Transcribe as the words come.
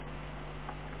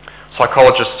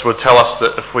Psychologists would tell us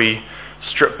that if we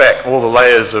strip back all the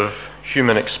layers of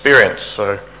human experience,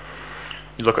 so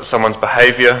you look at someone's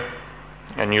behaviour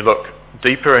and you look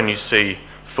deeper and you see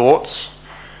thoughts,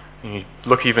 and you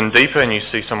look even deeper and you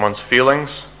see someone's feelings,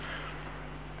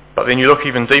 but then you look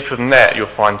even deeper than that,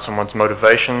 you'll find someone's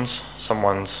motivations,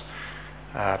 someone's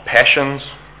passions.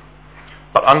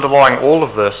 But underlying all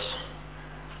of this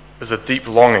is a deep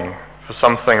longing for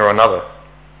something or another.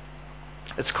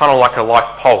 It's kind of like a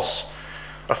life pulse,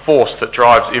 a force that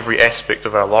drives every aspect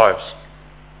of our lives,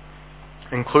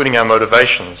 including our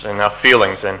motivations and our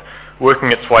feelings, and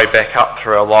working its way back up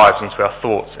through our lives into our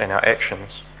thoughts and our actions.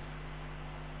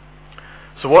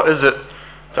 So what is it,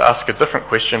 to ask a different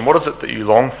question, what is it that you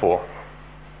long for?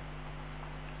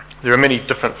 There are many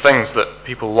different things that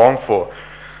people long for,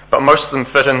 but most of them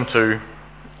fit into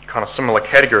kind of similar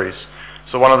categories.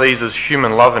 So one of these is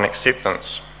human love and acceptance.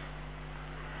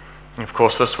 And of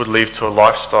course this would lead to a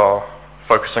lifestyle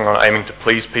focusing on aiming to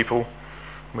please people,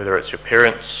 whether it's your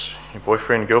parents, your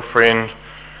boyfriend, girlfriend,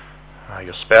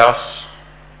 your spouse,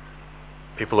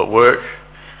 people at work,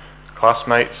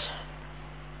 classmates.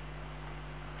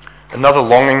 Another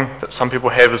longing that some people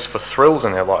have is for thrills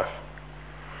in their life,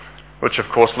 which of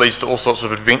course leads to all sorts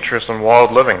of adventurous and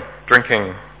wild living,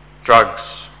 drinking, drugs,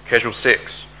 casual sex,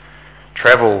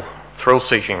 travel,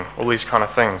 thrill-seeking, all these kind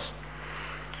of things.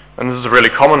 And this is a really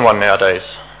common one nowadays.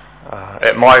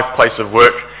 At my place of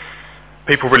work,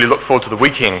 people really look forward to the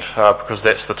weekend because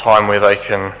that's the time where they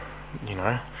can,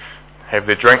 have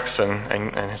their drinks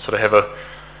and sort of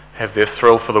have their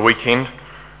thrill for the weekend.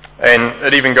 And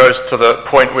it even goes to the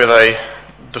point where they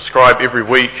describe every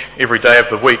day of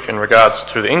the week in regards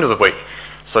to the end of the week.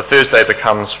 So Thursday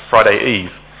becomes Friday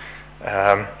Eve.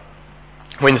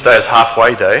 Wednesday is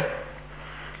halfway day.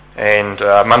 And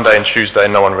Monday and Tuesday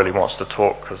no one really wants to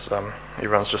talk because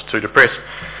everyone's just too depressed.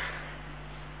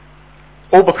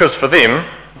 All because for them,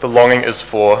 the longing is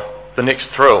for the next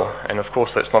thrill. And of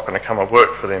course that's not going to come at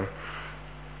work for them.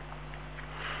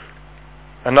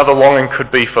 Another longing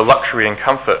could be for luxury and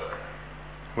comfort,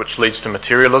 which leads to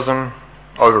materialism,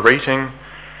 overeating,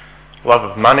 love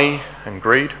of money and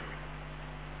greed,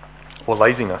 or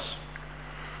laziness.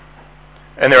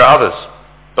 And there are others,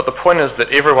 but the point is that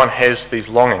everyone has these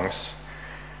longings,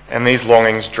 and these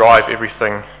longings drive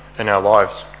everything in our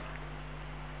lives.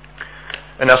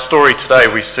 In our story today,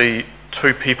 we see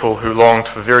two people who longed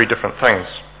for very different things.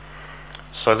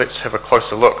 So let's have a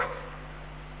closer look.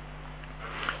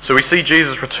 So we see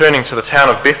Jesus returning to the town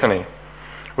of Bethany,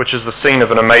 which is the scene of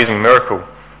an amazing miracle,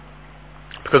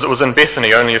 because it was in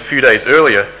Bethany only a few days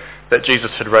earlier that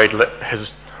Jesus had raised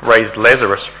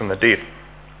Lazarus from the dead.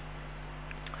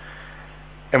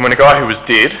 And when a guy who was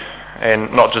dead,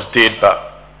 and not just dead but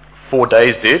 4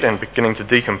 days dead and beginning to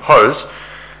decompose,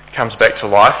 comes back to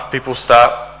life, people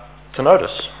start to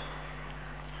notice.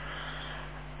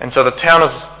 And so the town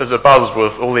is abuzz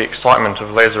with all the excitement of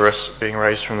Lazarus being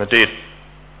raised from the dead.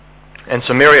 And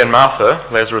so Mary and Martha,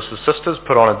 Lazarus' sisters,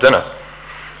 put on a dinner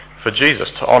for Jesus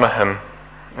to honour him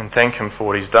and thank him for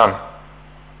what he's done.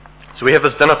 So we have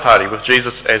this dinner party with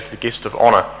Jesus as the guest of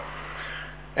honour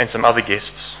and some other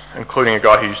guests, including a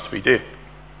guy who used to be dead.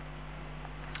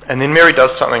 And then Mary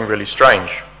does something really strange.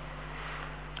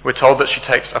 We're told that she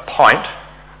takes a pint,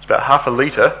 it's about half a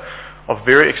litre, of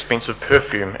very expensive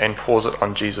perfume and pours it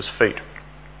on Jesus' feet.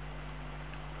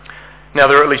 Now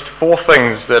there are at least 4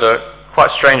 things that are quite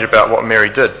strange about what Mary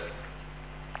did.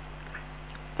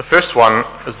 The first one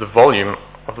is the volume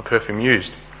of the perfume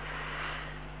used.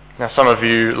 Now some of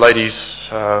you ladies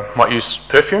might use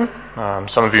perfume,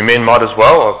 some of you men might as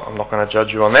well. I'm not going to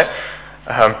judge you on that.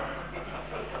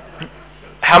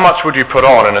 How much would you put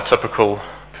on in a typical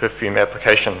perfume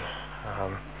application?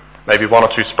 Maybe 1 or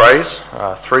 2 sprays,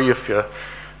 3 if you're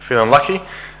feeling lucky.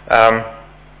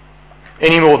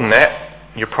 Any more than that,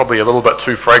 you're probably a little bit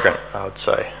too fragrant, I would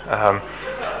say.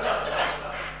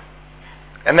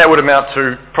 And that would amount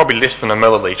to probably less than a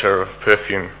milliliter of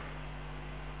perfume.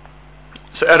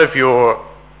 So out of your,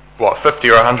 50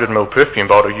 or 100 ml perfume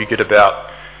bottle, you get about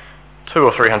 200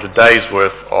 or 300 days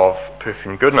worth of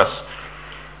perfume goodness.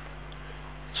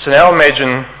 So now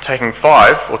imagine taking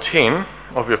 5 or 10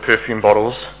 of your perfume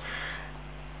bottles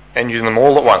and using them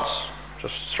all at once,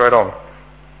 just straight on.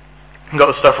 You've got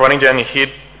the stuff running down your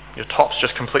head, your top's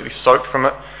just completely soaked from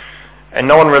it, and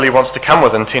no one really wants to come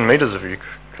within 10 metres of you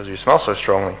because you smell so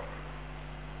strongly.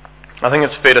 I think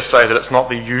it's fair to say that it's not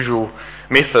the usual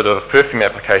method of perfume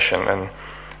application, and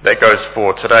that goes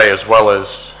for today as well as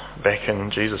back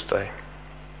in Jesus' day.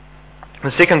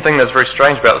 The second thing that's very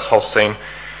strange about this whole scene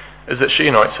is that she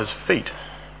anoints his feet.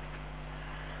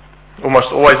 Almost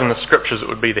always in the scriptures it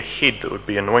would be the head that would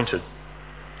be anointed.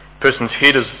 person's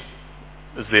head is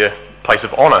their place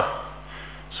of honour.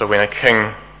 So when a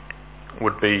king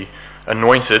would be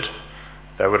anointed,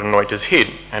 they would anoint his head,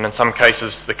 and in some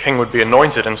cases the king would be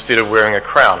anointed instead of wearing a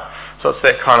crown. So it's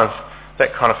that kind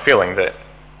of feeling that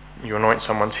you anoint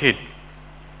someone's head.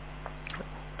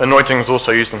 Anointing is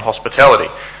also used in hospitality,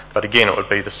 but again it would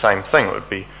be the same thing. It would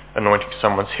be anointing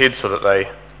someone's head so that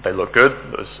they look good,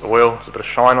 there's oil, there's a bit of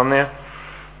shine on there.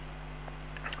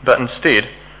 But instead,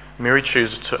 Mary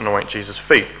chooses to anoint Jesus'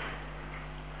 feet.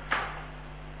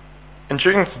 In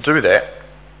choosing to do that,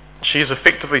 she is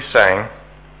effectively saying,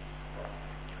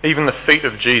 even the feet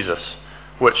of Jesus,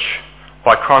 which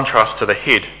by contrast to the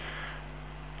head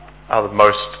are the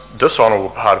most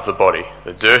dishonourable part of the body.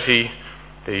 They're dirty,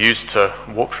 they're used to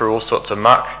walk through all sorts of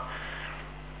muck.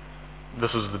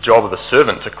 This is the job of the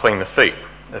servant to clean the feet,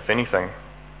 if anything.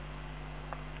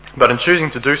 But in choosing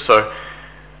to do so,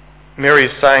 Mary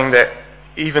is saying that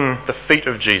even the feet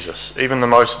of Jesus, even the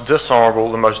most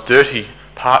dishonourable, the most dirty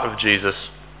part of Jesus,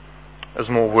 is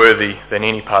more worthy than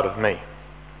any part of me.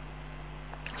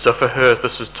 So for her,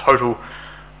 this is total,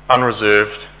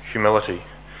 unreserved humility.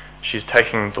 She's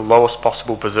taking the lowest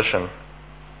possible position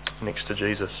next to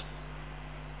Jesus.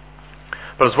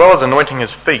 But as well as anointing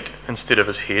his feet instead of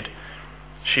his head,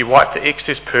 she wiped the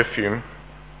excess perfume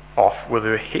off with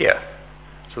her hair.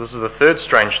 So this is the third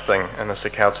strange thing in this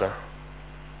encounter.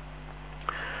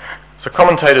 So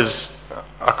commentators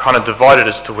are kind of divided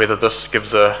as to whether this gives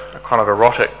a kind of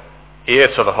erotic air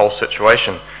to the whole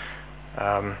situation.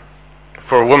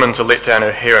 For a woman to let down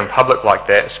her hair in public like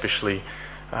that, especially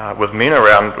with men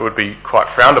around, it would be quite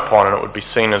frowned upon, and it would be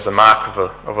seen as a mark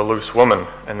of a loose woman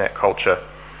in that culture.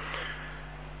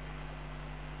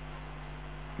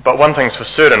 But one thing's for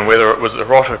certain, whether it was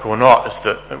erotic or not, is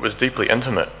that it was deeply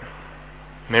intimate.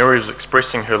 Mary was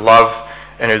expressing her love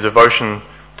and her devotion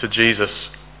to Jesus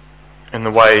in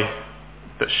the way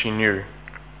that she knew.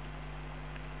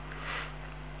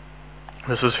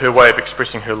 This is her way of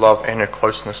expressing her love and her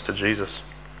closeness to Jesus.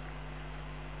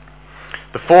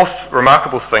 The fourth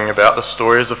remarkable thing about this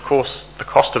story is, of course, the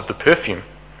cost of the perfume.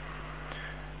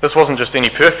 This wasn't just any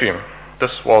perfume.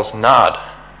 This was nard,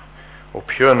 or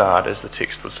pure nard, as the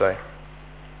text would say.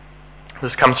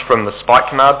 This comes from the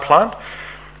spikenard plant,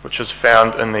 which is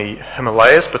found in the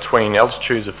Himalayas between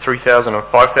altitudes of 3,000 and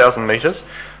 5,000 metres,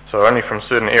 so only from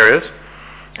certain areas.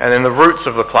 And then the roots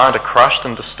of the plant are crushed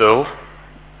and distilled,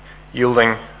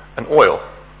 yielding an oil.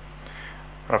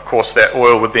 And of course that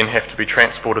oil would then have to be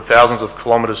transported thousands of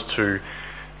kilometres to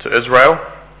Israel,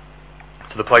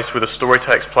 to the place where the story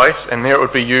takes place, and there it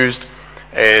would be used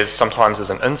sometimes as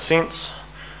an incense,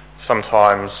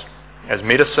 sometimes as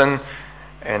medicine,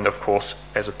 and of course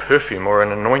as a perfume or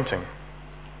an anointing.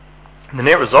 And the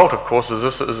net result, of course, is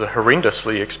this is a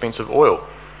horrendously expensive oil.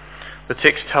 The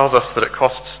text tells us that it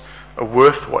costs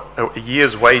a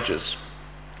year's wages,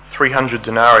 300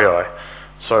 denarii.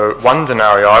 So 1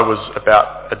 denarii was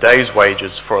about a day's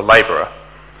wages for a labourer.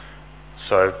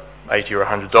 So $80 or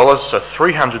 $100. So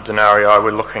 300 denarii,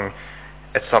 we're looking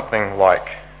at something like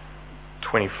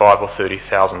 $25,000 or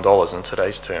 $30,000 in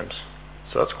today's terms.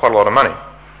 So that's quite a lot of money.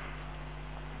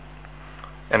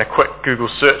 And a quick Google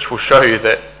search will show you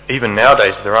that even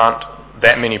nowadays there aren't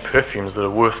that many perfumes that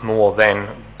are worth more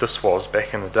than this was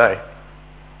back in the day.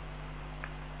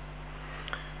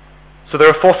 So there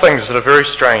are 4 things that are very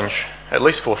strange, at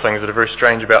least 4 things that are very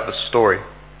strange about this story.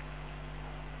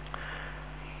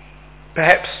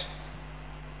 Perhaps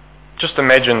just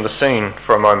imagine the scene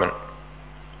for a moment.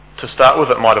 To start with,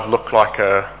 it might have looked like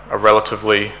a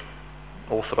relatively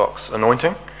orthodox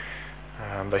anointing.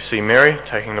 They see Mary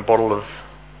taking the bottle of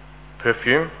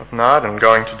perfume of nard and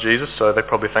going to Jesus, so they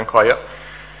probably think, oh yep,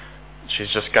 she's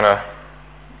just going to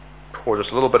pour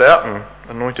just a little bit out and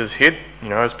anoint his head,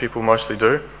 as people mostly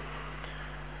do.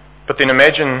 But then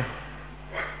imagine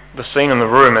the scene in the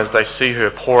room as they see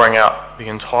her pouring out the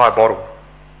entire bottle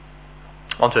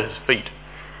onto his feet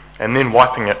and then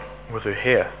wiping it with her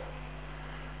hair.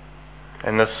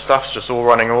 And this stuff's just all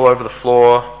running all over the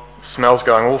floor, smells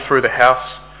going all through the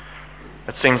house.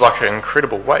 It seems like an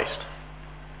incredible waste.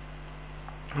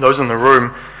 Those in the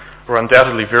room were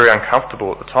undoubtedly very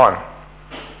uncomfortable at the time.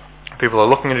 People are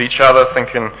looking at each other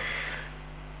thinking,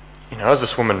 is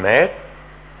this woman mad?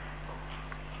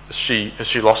 Has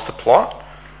she lost the plot?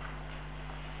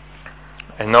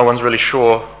 And no one's really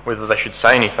sure whether they should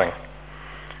say anything.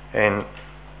 And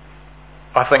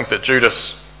I think that Judas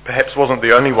perhaps wasn't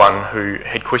the only one who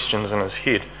had questions in his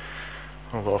head,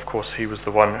 although of course he was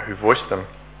the one who voiced them.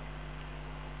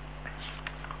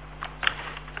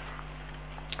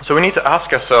 So we need to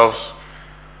ask ourselves,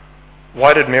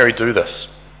 why did Mary do this?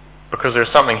 Because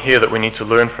there's something here that we need to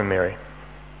learn from Mary.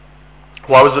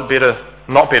 Why was it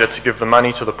not better to give the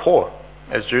money to the poor,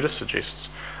 as Judas suggests?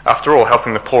 After all,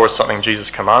 helping the poor is something Jesus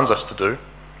commands us to do.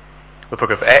 The book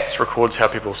of Acts records how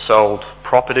people sold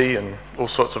property and all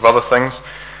sorts of other things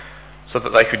so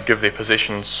that they could give their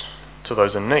possessions to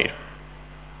those in need.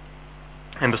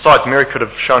 And besides, Mary could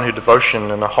have shown her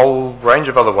devotion in a whole range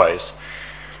of other ways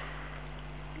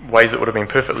that would have been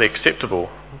perfectly acceptable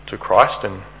to Christ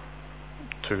and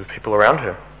to the people around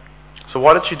her. So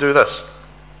why did she do this?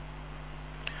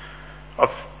 I've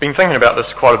been thinking about this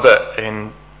quite a bit,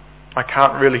 and I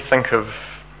can't really think of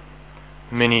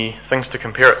many things to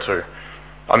compare it to.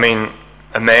 I mean,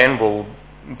 a man will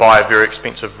buy a very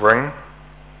expensive ring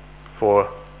for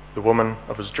the woman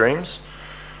of his dreams.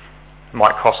 It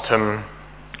might cost him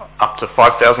up to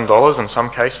 $5,000 in some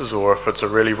cases, or if it's a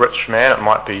really rich man, it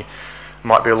might be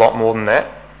a lot more than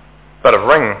that. But a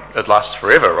ring, it lasts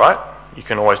forever, right? You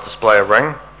can always display a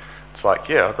ring. It's like,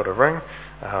 yeah, I've got a ring.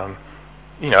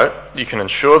 You can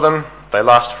insure them. They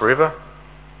last forever.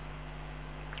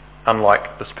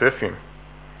 Unlike this perfume.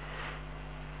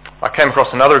 I came across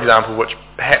another example which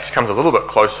perhaps comes a little bit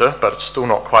closer, but it's still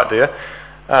not quite there.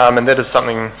 And that is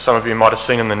something some of you might have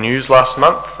seen in the news last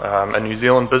month. A New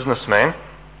Zealand businessman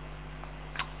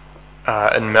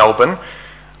in Melbourne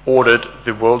ordered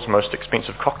the world's most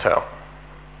expensive cocktail.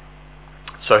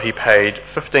 So he paid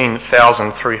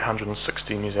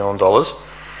 15,360 New Zealand dollars.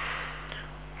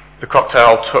 The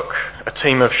cocktail took a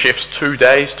team of chefs 2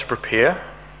 days to prepare,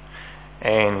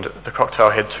 and the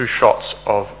cocktail had 2 shots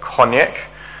of cognac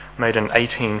made in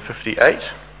 1858.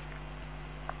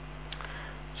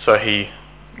 So he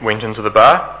went into the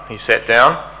bar, he sat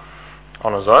down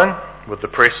on his own with the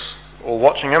press all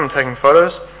watching him and taking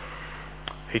photos.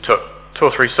 He took 2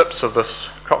 or 3 sips of this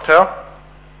cocktail,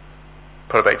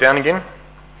 put it back down again,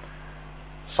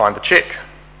 signed the check,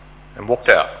 and walked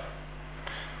out.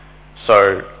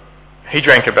 So he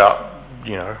drank about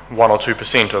 1 or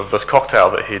 2% of this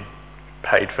cocktail that he'd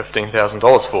paid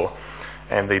 $15,000 for,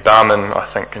 and the barman,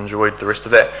 I think, enjoyed the rest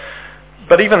of that.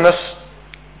 But even this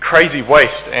crazy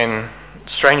waste and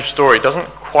strange story doesn't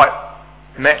quite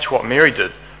match what Mary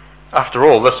did. After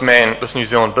all, this New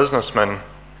Zealand businessman,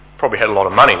 probably had a lot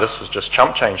of money. This was just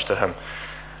chump change to him.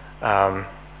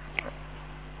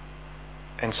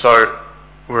 And so,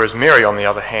 whereas Mary, on the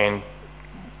other hand,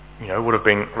 would have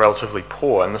been relatively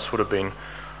poor, and this would have been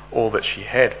all that she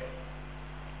had.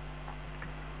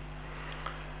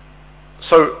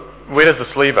 So, where does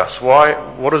this leave us?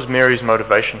 What is Mary's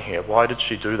motivation here? Why did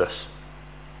she do this?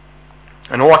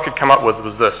 And all I could come up with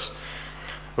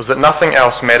was that nothing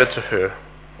else mattered to her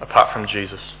apart from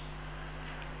Jesus.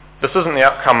 This isn't the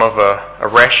outcome of a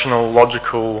rational,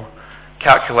 logical,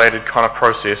 calculated kind of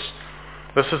process.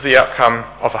 This is the outcome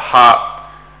of a heart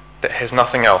that has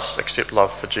nothing else except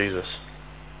love for Jesus.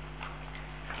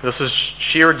 This is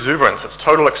sheer exuberance. It's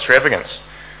total extravagance.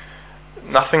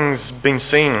 Nothing's been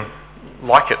seen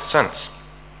like it since.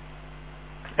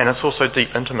 And it's also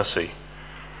deep intimacy.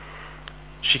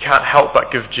 She can't help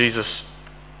but give Jesus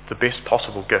the best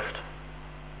possible gift,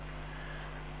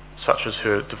 such as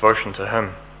her devotion to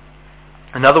him.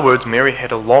 In other words, Mary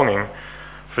had a longing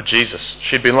for Jesus.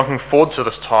 She'd been looking forward to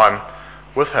this time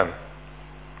with him.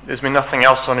 There's been nothing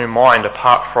else on her mind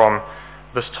apart from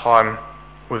this time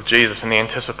with Jesus and the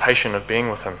anticipation of being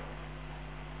with him.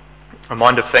 A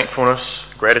mind of thankfulness,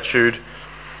 gratitude,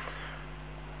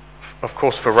 of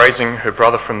course, for raising her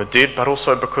brother from the dead, but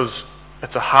also because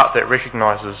it's a heart that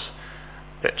recognizes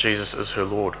that Jesus is her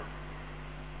Lord.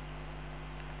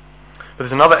 But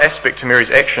there's another aspect to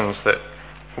Mary's actions that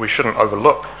we shouldn't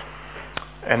overlook,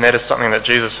 and that is something that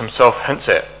Jesus himself hints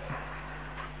at.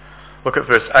 Look at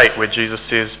verse 8, where Jesus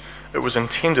says, "It was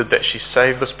intended that she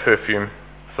save this perfume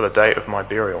for the day of my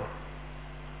burial."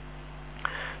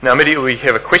 Now immediately we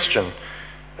have a question.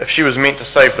 If she was meant to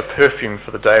save the perfume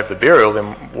for the day of the burial,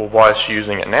 then why is she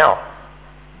using it now?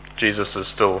 Jesus is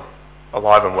still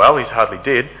alive and well, he's hardly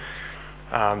dead.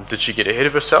 Did she get ahead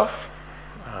of herself?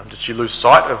 Did she lose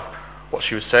sight of what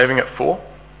she was saving it for?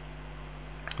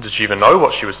 Did she even know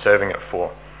what she was saving it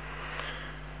for?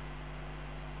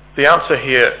 The answer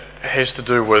here has to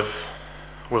do with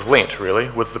Lent, really,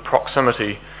 with the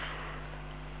proximity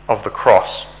of the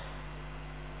cross.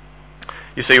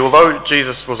 You see, although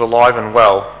Jesus was alive and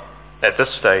well at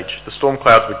this stage, the storm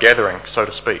clouds were gathering, so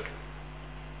to speak.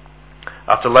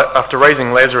 After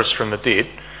raising Lazarus from the dead,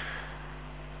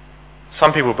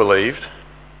 some people believed,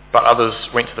 but others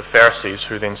went to the Pharisees,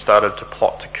 who then started to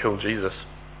plot to kill Jesus.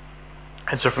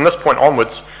 And so from this point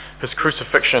onwards, his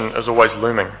crucifixion is always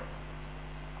looming.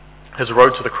 His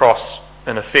road to the cross,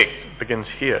 in effect, begins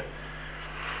here.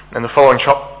 And the following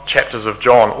chapters of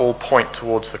John all point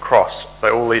towards the cross. They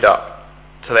all lead up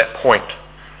to that point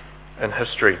in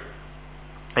history.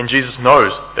 And Jesus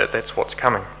knows that that's what's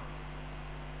coming.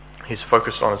 He's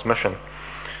focused on his mission.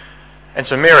 And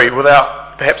so Mary,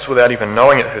 perhaps without even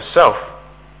knowing it herself,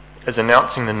 is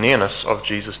announcing the nearness of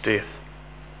Jesus' death.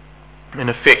 In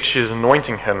effect, she is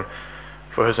anointing him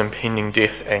for his impending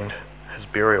death and his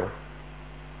burial.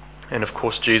 And of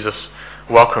course, Jesus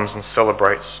welcomes and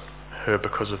celebrates her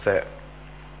because of that.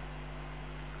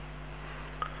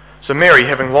 So Mary,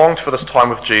 having longed for this time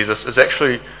with Jesus, is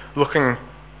actually looking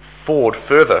forward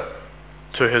further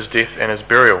to his death and his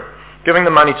burial. Giving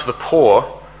the money to the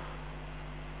poor,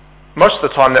 most of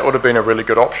the time that would have been a really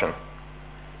good option.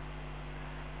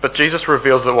 But Jesus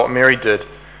reveals that what Mary did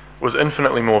was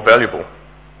infinitely more valuable.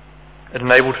 It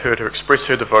enabled her to express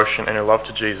her devotion and her love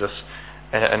to Jesus,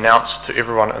 and it announced to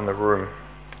everyone in the room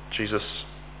Jesus'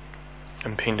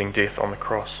 impending death on the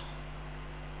cross.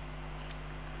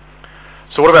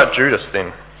 So what about Judas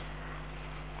then?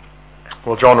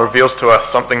 Well, John reveals to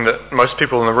us something that most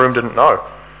people in the room didn't know.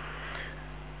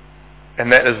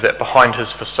 And that is that behind his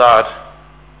facade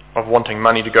of wanting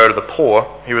money to go to the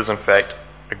poor, he was in fact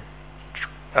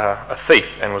a thief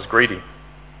and was greedy.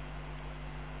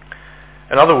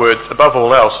 In other words, above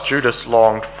all else, Judas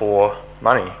longed for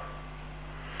money.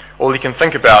 All he can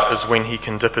think about is when he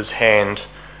can dip his hand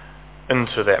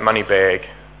into that money bag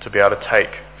to be able to take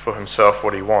for himself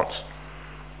what he wants.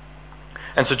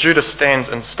 And so Judas stands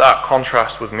in stark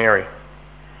contrast with Mary.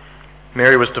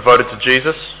 Mary was devoted to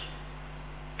Jesus.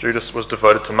 Judas was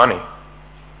devoted to money.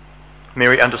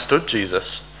 Mary understood Jesus.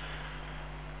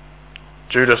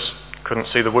 Judas couldn't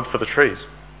see the wood for the trees.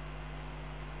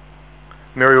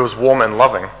 Mary was warm and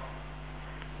loving,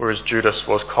 whereas Judas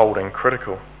was cold and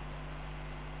critical.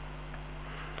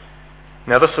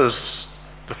 Now this is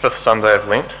the 5th Sunday of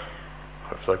Lent.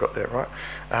 Hopefully I got that right.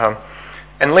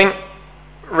 And Lent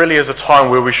really is a time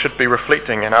where we should be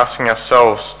reflecting and asking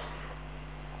ourselves,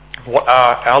 what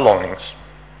are our longings?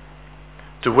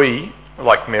 Do we,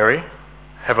 like Mary,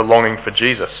 have a longing for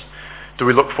Jesus? Do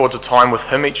we look forward to time with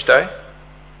him each day?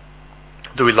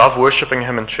 Do we love worshipping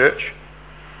him in church?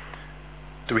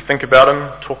 Do we think about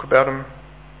him, talk about him,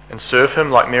 and serve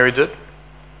him like Mary did?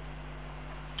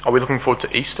 Are we looking forward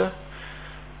to Easter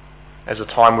as a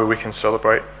time where we can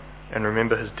celebrate and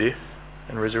remember his death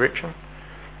and resurrection?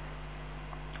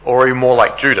 Or are we more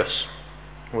like Judas,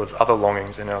 with other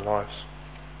longings in our lives?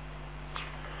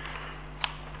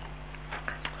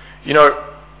 You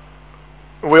know,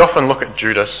 we often look at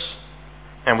Judas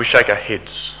and we shake our heads.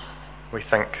 We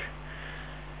think,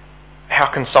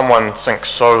 how can someone sink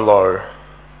so low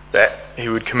that he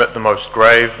would commit the most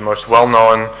grave, the most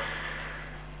well-known,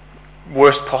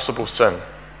 worst possible sin?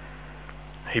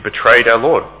 He betrayed our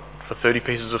Lord for 30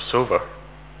 pieces of silver.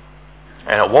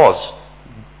 And it was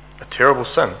a terrible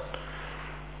sin.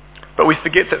 But we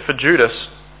forget that for Judas,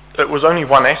 it was only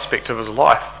one aspect of his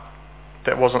life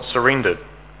that wasn't surrendered.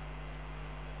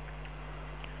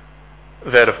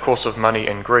 That, of course, of money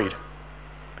and greed.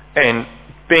 And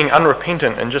being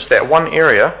unrepentant in just that one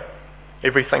area,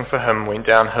 everything for him went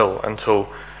downhill until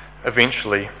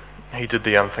eventually he did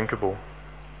the unthinkable.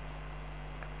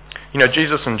 You know,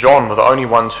 Jesus and John were the only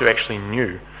ones who actually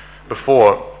knew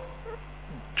before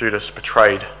Judas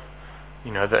betrayed,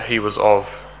 that he was of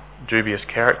dubious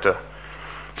character.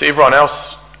 To everyone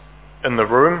else in the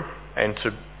room, and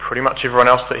to pretty much everyone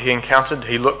else that he encountered,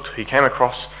 he came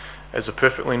across as a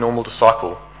perfectly normal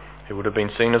disciple. He would have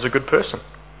been seen as a good person.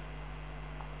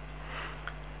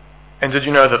 And did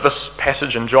you know that this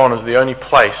passage in John is the only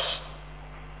place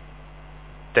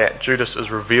that Judas is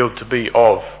revealed to be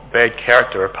of bad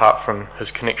character apart from his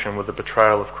connection with the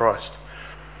betrayal of Christ?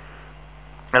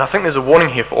 And I think there's a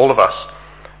warning here for all of us,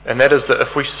 and that is that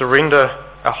if we surrender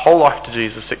our whole life to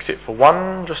Jesus except for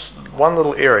just one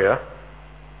little area,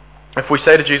 if we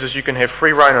say to Jesus, you can have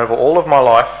free reign over all of my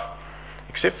life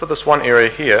except for this one area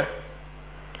here,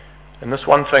 and this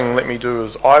one thing let me do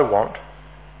as I want,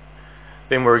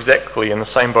 then we're exactly in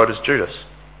the same boat as Judas.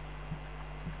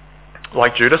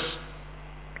 Like Judas,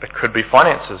 it could be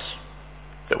finances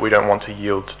that we don't want to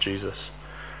yield to Jesus.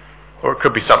 Or it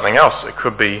could be something else. It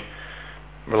could be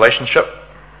relationship.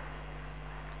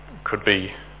 It could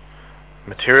be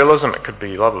materialism. It could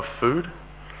be love of food.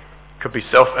 It could be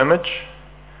self-image.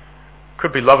 It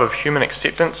could be love of human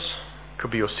acceptance. It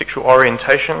could be your sexual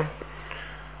orientation,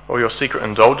 or your secret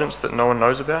indulgence that no one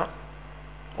knows about,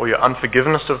 or your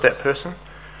unforgiveness of that person.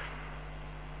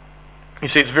 You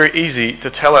see, it's very easy to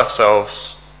tell ourselves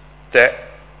that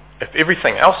if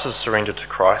everything else is surrendered to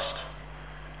Christ,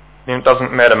 then it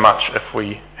doesn't matter much if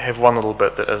we have one little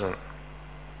bit that isn't.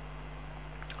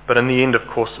 But in the end, of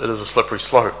course, it is a slippery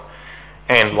slope.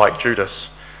 And like Judas,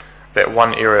 that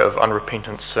one area of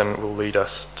unrepentant sin will lead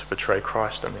us to betray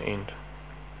Christ in the end.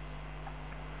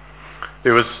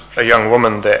 There was a young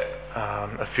woman that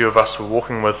a few of us were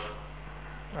walking with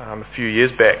a few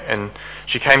years back, and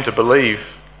she came to believe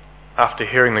after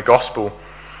hearing the gospel,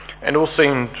 and all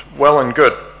seemed well and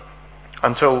good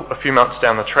until a few months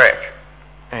down the track,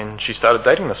 and she started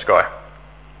dating this guy.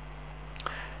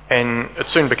 And it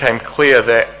soon became clear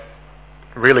that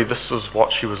really this was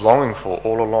what she was longing for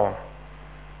all along.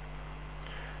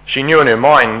 She knew in her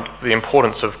mind the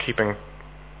importance of keeping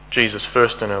Jesus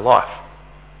first in her life,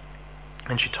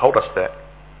 and she told us that.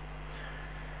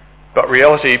 But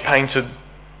reality painted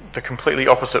the completely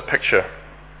opposite picture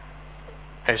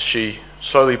as she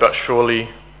slowly but surely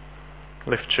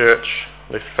left church,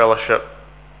 left fellowship,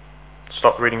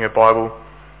 stopped reading her Bible,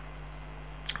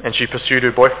 and she pursued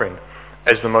her boyfriend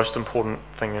as the most important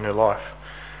thing in her life.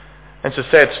 And it's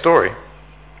a sad story,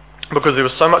 because there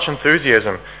was so much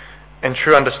enthusiasm and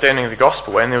true understanding of the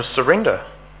gospel, and there was surrender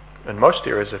in most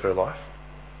areas of her life.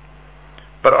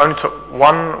 But it only took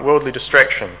one worldly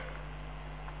distraction,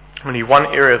 only one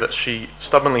area that she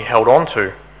stubbornly held on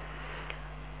to,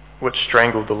 which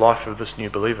strangled the life of this new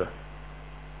believer.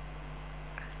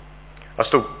 I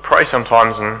still pray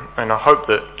sometimes, and I hope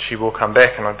that she will come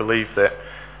back, and I believe that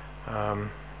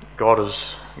God is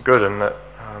good and that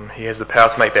He has the power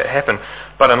to make that happen.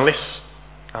 But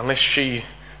unless she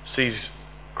sees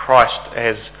Christ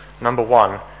as number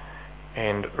one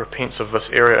and repents of this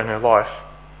area in her life,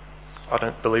 I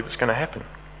don't believe it's going to happen.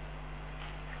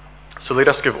 So let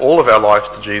us give all of our lives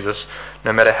to Jesus,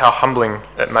 no matter how humbling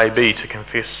it may be to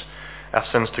confess our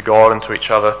sins to God and to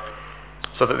each other,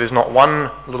 so that there's not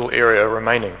one little area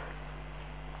remaining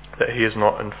that He is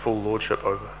not in full lordship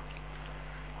over.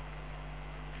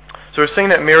 So we've seen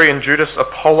that Mary and Judas are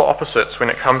polar opposites when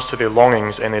it comes to their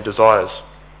longings and their desires,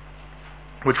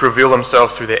 which reveal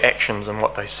themselves through their actions and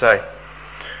what they say.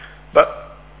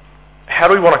 But how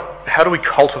do we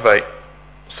cultivate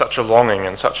such a longing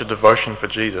and such a devotion for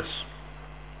Jesus?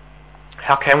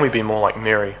 How can we be more like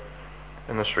Mary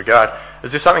in this regard?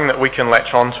 Is there something that we can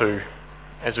latch on to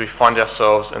as we find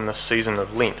ourselves in this season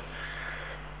of Lent?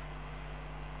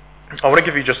 I want to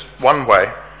give you just one way,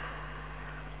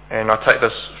 and I take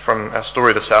this from our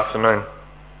story this afternoon,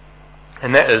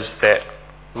 and that is that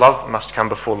love must come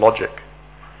before logic.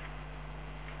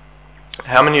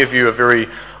 How many of you are very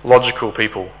logical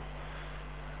people?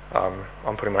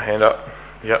 I'm putting my hand up.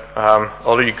 Yep. A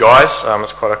lot of you guys,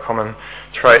 it's quite a common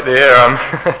trait there,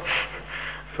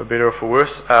 for better or for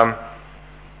worse.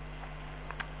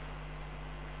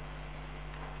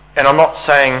 And I'm not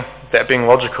saying that being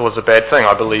logical is a bad thing.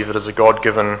 I believe it is a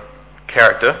God-given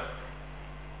character.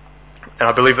 And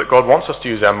I believe that God wants us to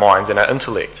use our minds and our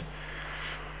intellect.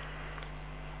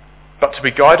 But to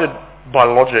be guided by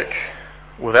logic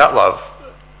without love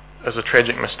is a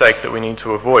tragic mistake that we need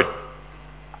to avoid.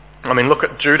 I mean, look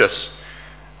at Judas.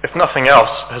 If nothing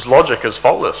else, his logic is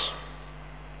faultless.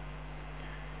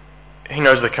 He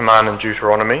knows the command in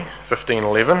Deuteronomy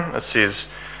 15:11. It says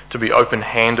to be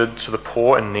open-handed to the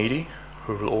poor and needy,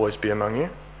 who will always be among you.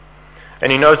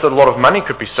 And he knows that a lot of money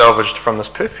could be salvaged from this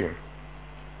perfume.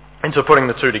 And so putting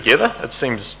the two together, it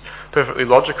seems perfectly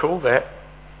logical that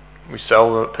we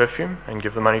sell the perfume and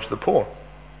give the money to the poor.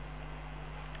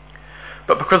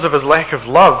 But because of his lack of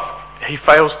love, he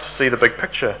fails to see the big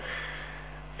picture.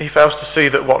 He fails to see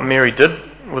that what Mary did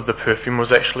with the perfume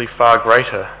was actually far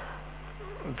greater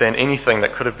than anything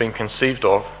that could have been conceived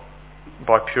of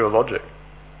by pure logic.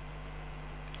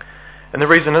 And the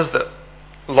reason is that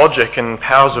logic and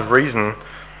powers of reason,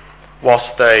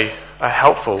 whilst they are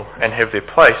helpful and have their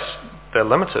place, they're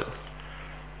limited.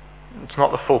 It's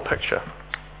not the full picture.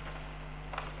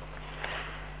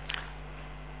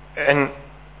 And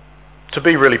to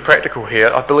be really practical here,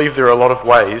 I believe there are a lot of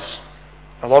ways,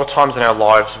 a lot of times in our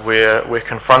lives where we're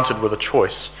confronted with a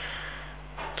choice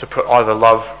to put either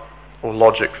love or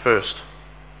logic first.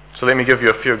 So let me give you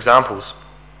a few examples.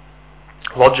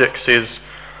 Logic says,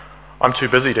 I'm too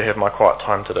busy to have my quiet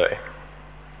time today.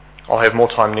 I'll have more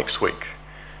time next week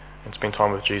and spend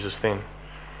time with Jesus then.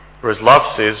 Whereas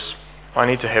love says, I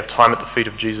need to have time at the feet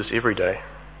of Jesus every day.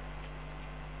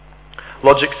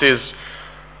 Logic says,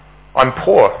 I'm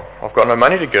poor, I've got no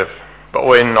money to give, but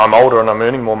when I'm older and I'm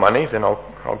earning more money, then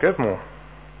I'll give more.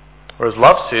 Whereas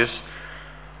love says,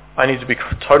 I need to be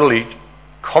totally,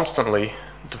 constantly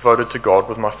devoted to God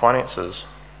with my finances.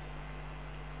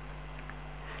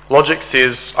 Logic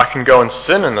says, I can go and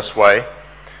sin in this way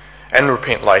and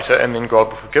repent later, and then God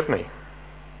will forgive me.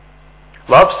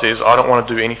 Love says, I don't want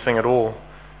to do anything at all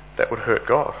that would hurt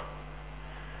God.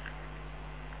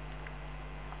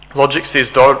 Logic says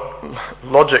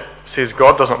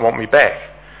God doesn't want me back.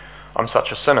 I'm such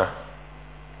a sinner.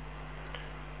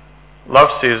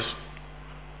 Love says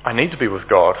I need to be with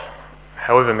God,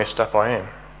 however messed up I am.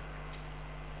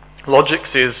 Logic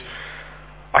says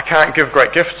I can't give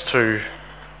great gifts to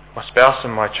my spouse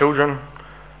and my children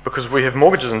because we have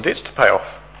mortgages and debts to pay off.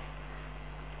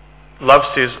 Love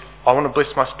says I want to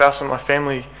bless my spouse and my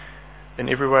family in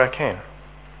every way I can.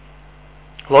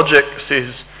 Logic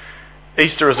says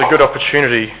Easter is a good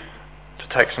opportunity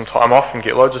to take some time off and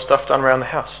get loads of stuff done around the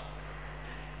house.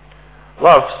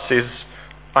 Love says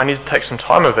I need to take some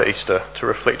time over Easter to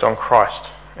reflect on Christ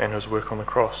and his work on the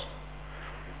cross.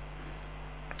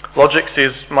 Logic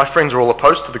says my friends are all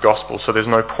opposed to the gospel, so there's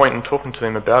no point in talking to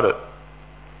them about it.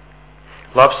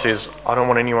 Love says I don't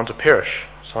want anyone to perish,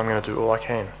 so I'm going to do all I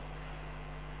can.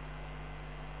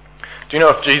 Do you know,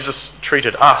 if Jesus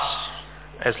treated us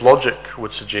as logic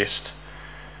would suggest,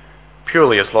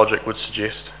 purely as logic would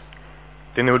suggest,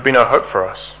 then there would be no hope for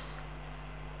us.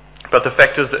 But the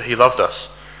fact is that he loved us.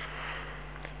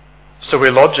 So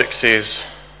where logic says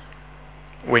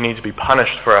we need to be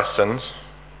punished for our sins,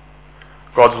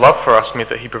 God's love for us meant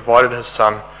that he provided his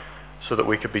Son so that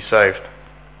we could be saved.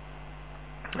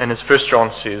 And as 1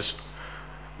 John says,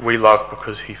 we love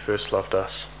because he first loved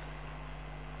us.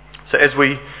 So as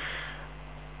we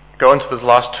go into the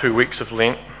last 2 weeks of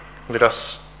Lent, let us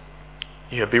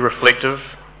be reflective,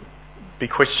 be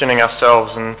questioning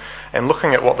ourselves and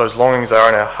looking at what those longings are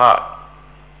in our heart.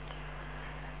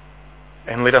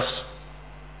 And let us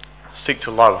seek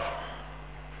to love.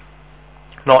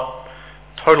 Not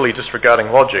totally disregarding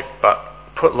logic, but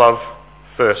put love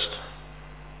first,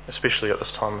 especially at this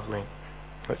time of Lent.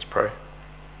 Let's pray.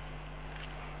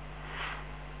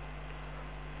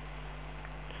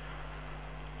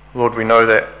 Lord, we know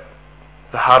that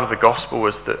the heart of the gospel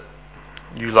is that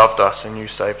you loved us and you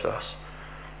saved us.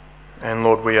 And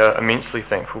Lord, we are immensely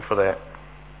thankful for that.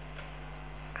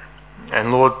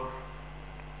 And Lord,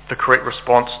 the correct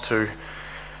response to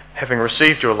having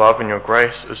received your love and your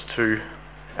grace is to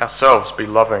ourselves be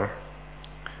loving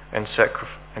and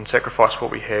sacrifice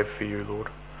what we have for you, Lord.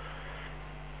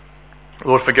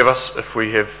 Lord, forgive us if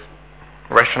we have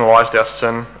rationalised our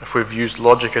sin, if we've used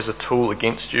logic as a tool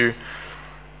against you,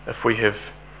 if we have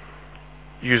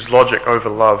used logic over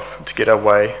love to get our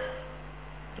way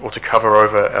or to cover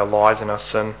over our lies and our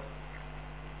sin.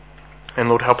 And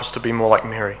Lord, help us to be more like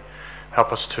Mary.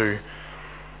 Help us to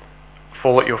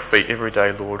fall at your feet every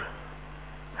day, Lord.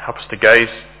 Help us to gaze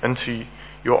into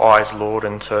your eyes, Lord,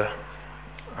 and to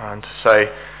say,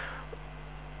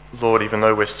 Lord, even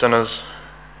though we're sinners,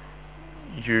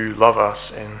 you love us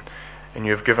and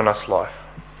you have given us life.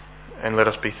 And let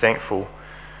us be thankful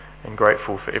and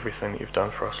grateful for everything that you've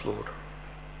done for us, Lord.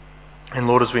 And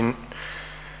Lord, as we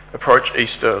approach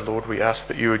Easter, Lord, we ask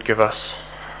that you would give us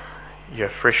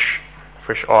fresh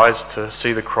eyes to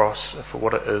see the cross for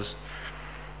what it is,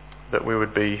 that we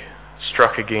would be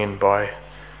struck again by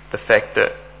the fact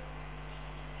that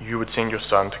you would send your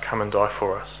Son to come and die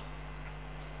for us.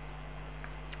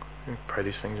 We pray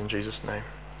these things in Jesus' name.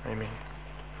 Amen.